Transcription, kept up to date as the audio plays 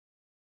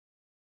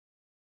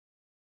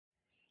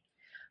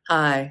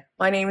Hi,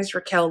 my name is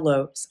Raquel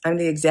Lopes. I'm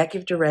the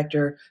Executive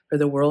Director for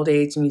the World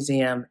AIDS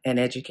Museum and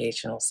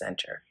Educational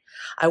Center.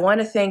 I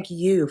want to thank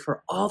you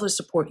for all the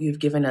support you've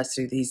given us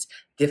through these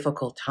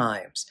difficult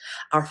times.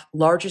 Our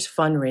largest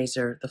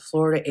fundraiser, the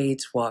Florida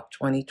AIDS Walk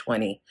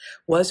 2020,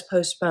 was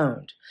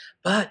postponed,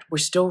 but we're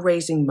still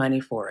raising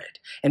money for it.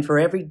 And for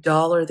every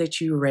dollar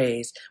that you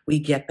raise, we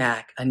get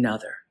back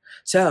another.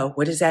 So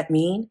what does that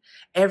mean?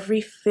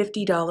 Every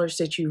 $50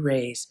 that you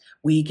raise,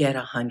 we get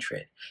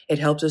 100. It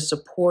helps us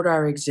support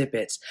our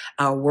exhibits,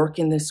 our work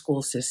in the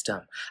school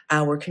system,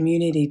 our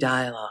community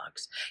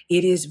dialogues.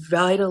 It is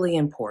vitally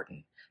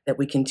important that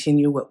we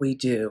continue what we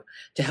do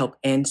to help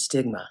end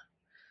stigma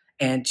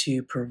and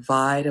to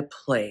provide a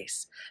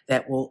place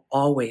that will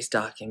always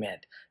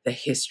document the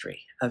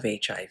history of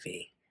HIV.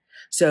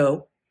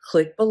 So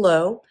click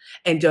below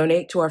and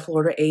donate to our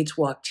Florida AIDS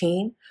Walk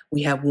team.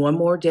 We have one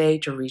more day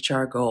to reach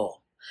our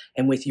goal.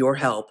 And with your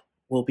help,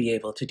 we'll be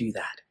able to do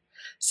that.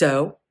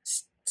 So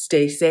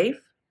stay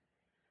safe,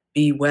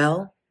 be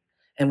well,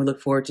 and we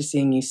look forward to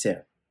seeing you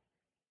soon.